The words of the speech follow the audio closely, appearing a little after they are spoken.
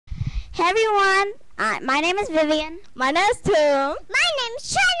Hey everyone, my name is Vivian. My name is Tom. My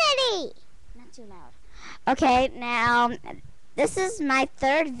name's Trinity. Not too loud. Okay, now this is my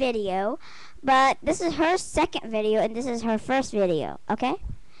third video, but this is her second video and this is her first video, okay?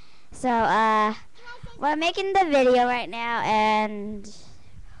 So, we're making the video right now and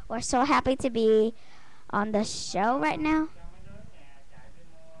we're so happy to be on the show right now.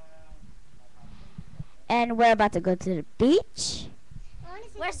 And we're about to go to the beach.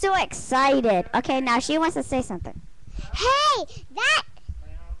 We're so excited. Okay, now she wants to say something. Hey, that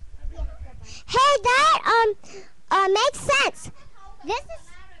makes sense.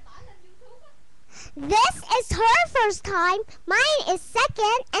 This is her first time. Mine is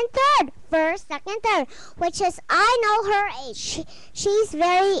second and third. First, second, third. Which is I know her age. She's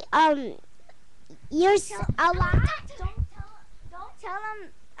very years a lot. Don't tell them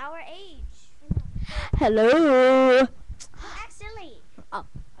our age. Hello. Act silly. Oh,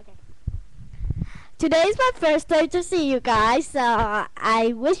 okay. Today is my first day to see you guys, so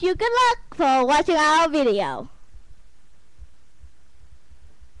I wish you good luck for watching our video.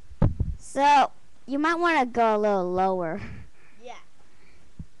 So, you might want to go a little lower. Yeah.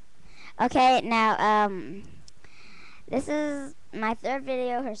 Okay, now, this is my third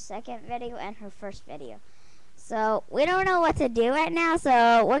video, her second video, and her first video. So, we don't know what to do right now,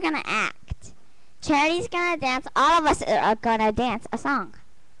 so we're going to act. Charity's going to dance. All of us are going to dance a song.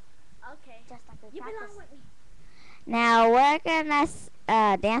 Okay. Just like we You practiced. belong with me. Now, we're going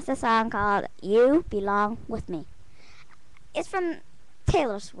to dance a song called You Belong With Me. It's from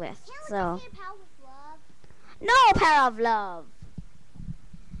Taylor Swift. So, no Power of Love.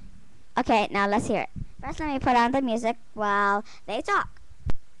 Okay, now let's hear it. First, let me put on the music while they talk.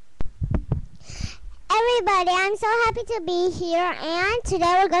 Everybody, I'm so happy to be here, and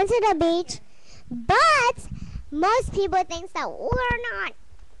today we're going to the beach. But most people think that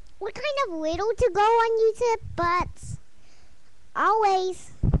we're kind of little to go on YouTube, but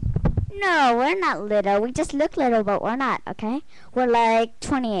always. No, we're not little. We just look little, but we're not, okay? We're like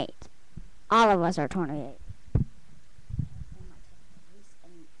 28. All of us are 28.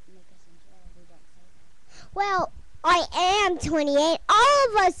 Well, I am 28. All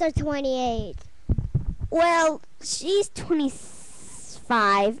of us are 28. Well, she's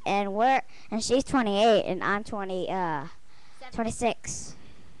 25 and she's 28 and I'm 26.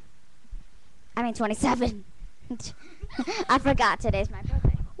 I mean 27. I forgot today's my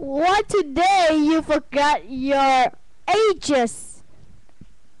birthday. What, today you forgot your ages?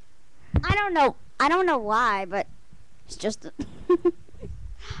 I don't know why, but it's just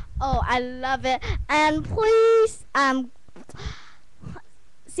Oh, I love it. And please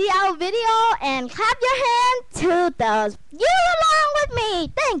see our video and clap your hand to the You Belong With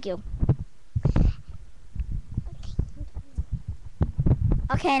Me. Thank you.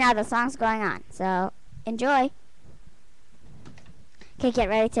 Okay, now the song's going on. So, enjoy. Okay, get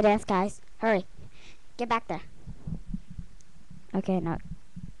ready to dance, guys. Hurry. Get back there. Okay, now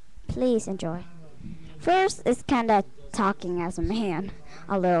please enjoy. First, it's kind of talking as a man.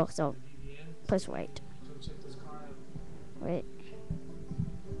 A little, so please wait. Wait.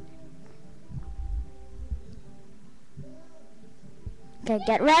 Okay,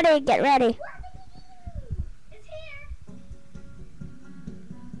 get ready, get ready.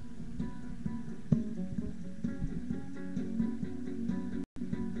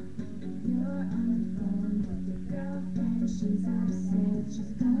 She's upset,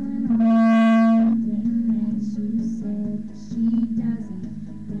 she's going home. And she said she doesn't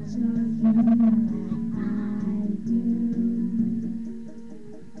put your humor like I do.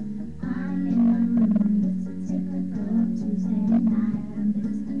 I'm in my room, it's a typical Tuesday night. I'm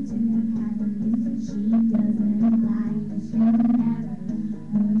listening to the kind of music she doesn't like. She'll never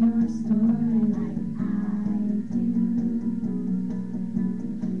know your story like I do.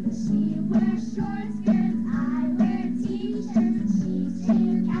 She wears short skirts, I wear t-shirts. She's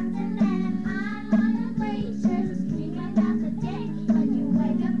team captain and I'm on a glacier. Scream about the day when you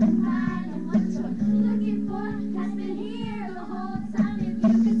wake up and find what you're looking for has been here the whole time. If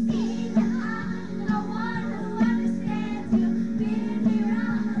you could see that I'm the one who understands you, been here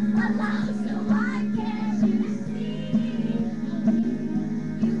all along, so why can't you see?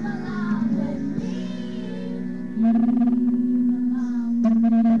 You belong with me. You belong with me.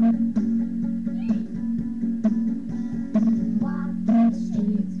 Walk the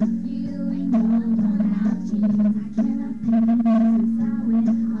streets with you and your worn-out jeans. I cannot pick the pieces, I went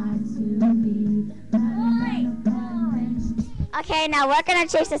hard to be. Okay, now we're gonna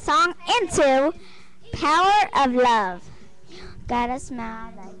change the song into Power of Love. Got a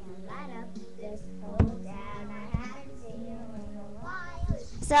smile that can light up this whole town. I haven't seen you in a while.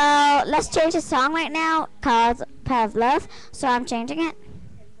 So let's change the song right now called Power of Love. So I'm changing it.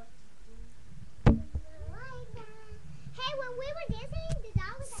 Hey, when we were dancing, the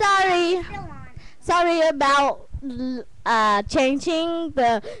dog was Sorry. still on. Sorry about changing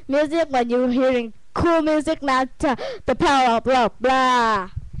the music when you're hearing cool music, not the power of love.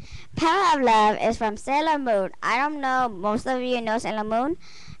 Blah. Power of Love is from Sailor Moon. I don't know, most of you know Sailor Moon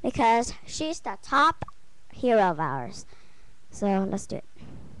because she's the top hero of ours. So let's do it.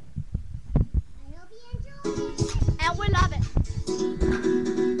 I hope you enjoy it. And we love it.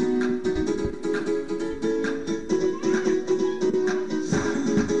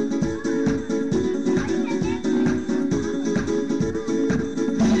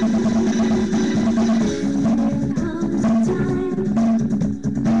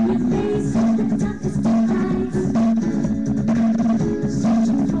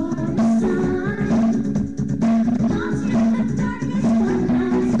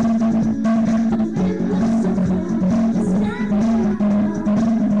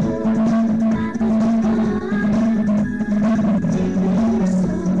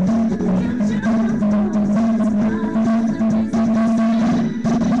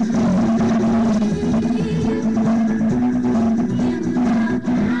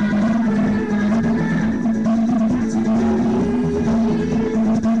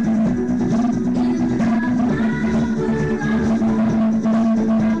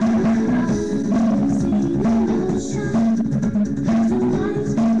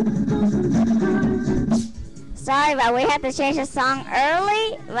 Sorry, but we have to change the song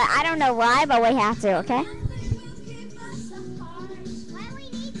early. But I don't know why, but we have to, okay? Why do we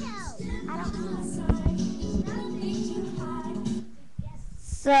need to?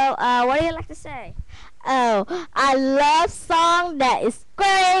 So, what do you like to say? Oh, I love song that is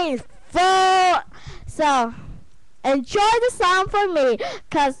grateful. So, enjoy the song for me.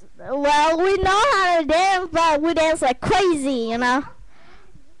 Because, well, we know how to dance, but we dance like crazy, you know.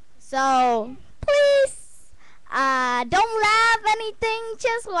 So, please, don't laugh anything.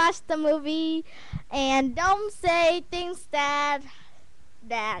 Just watch the movie. And don't say things that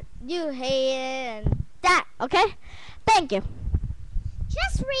you hate and that, okay? Thank you.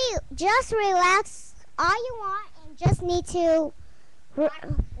 Just relax all you want and just need to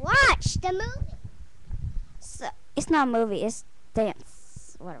watch the movie. So, it's not a movie, it's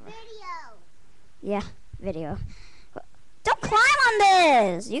dance. Whatever. Video. Yeah, video. Don't climb on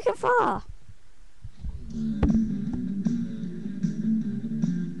this! You can fall.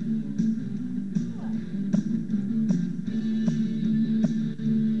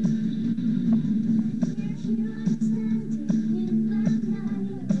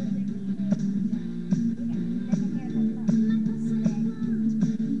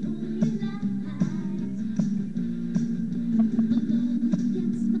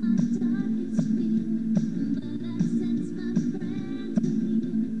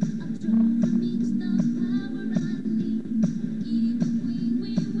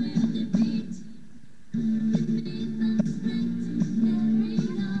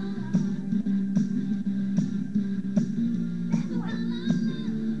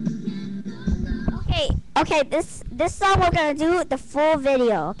 Okay, this song we're gonna do the full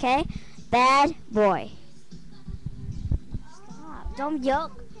video, okay? Bad boy. Stop. Don't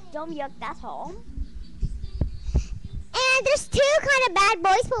yuck, that's home. And there's two kind of bad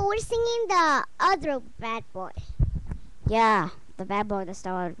boys, but we're singing the other bad boy. Yeah, the bad boy that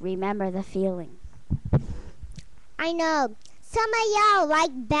started remember the feeling. I know. Some of y'all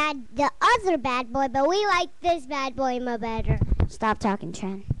like the other bad boy, but we like this bad boy more better. Stop talking,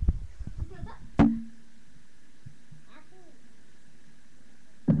 Tren.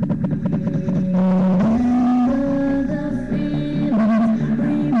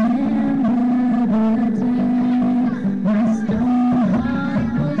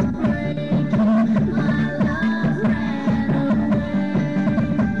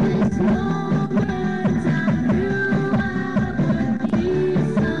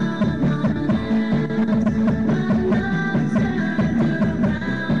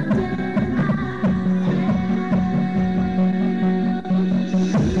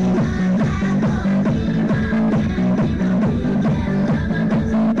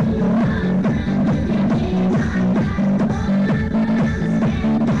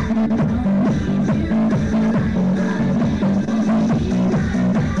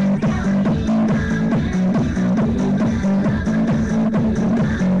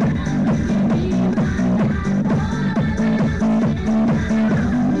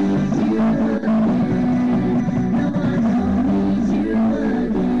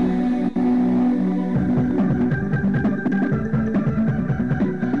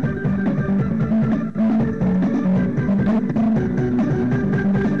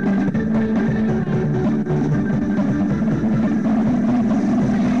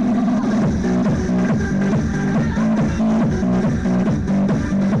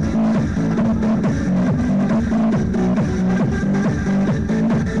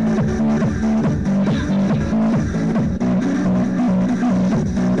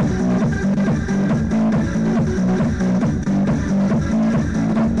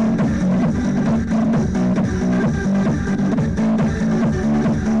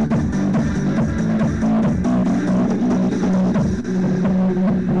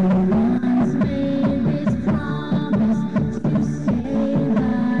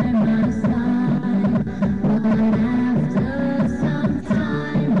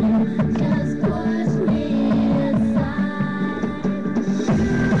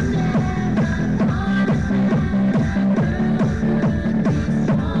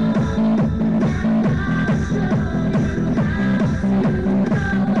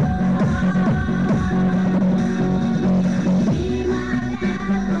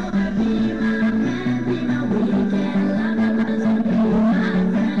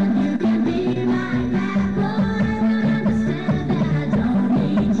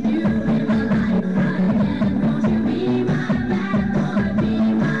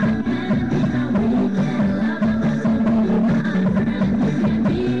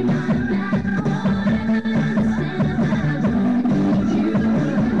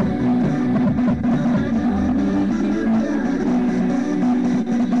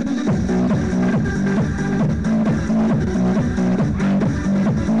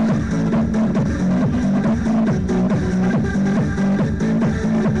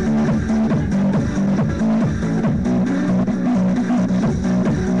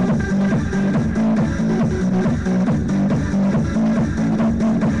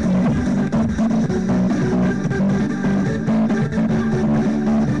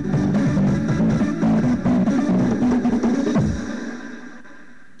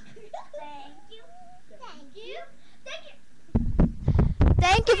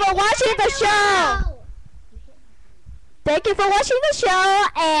 thank you for watching the show. Thank you for watching the show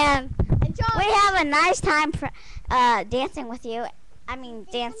and enjoy. We have a nice time dancing with you. I mean,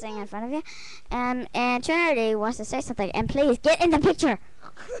 dancing in front of you. And Trinity wants to say something. And please, get in the picture.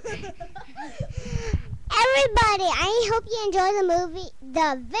 Everybody, I hope you enjoy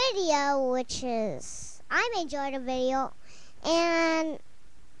the video, which is, I'm enjoying the video. And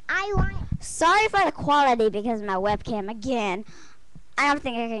I want... Sorry for the quality because of my webcam again. I don't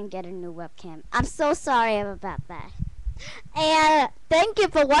think I can get a new webcam. I'm so sorry about that. And thank you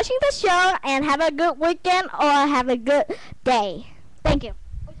for watching the show and have a good weekend or have a good day. Thank you.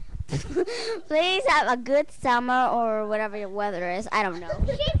 Please have a good summer or whatever your weather is. I don't know.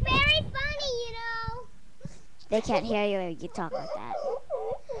 She's very funny, you know. They can't hear you if you talk like that.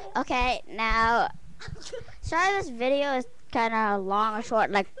 Okay, now, sorry this video is kind of long or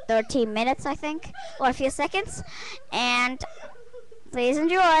short, like 13 minutes, I think, or a few seconds. And please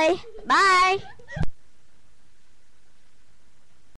enjoy. Bye.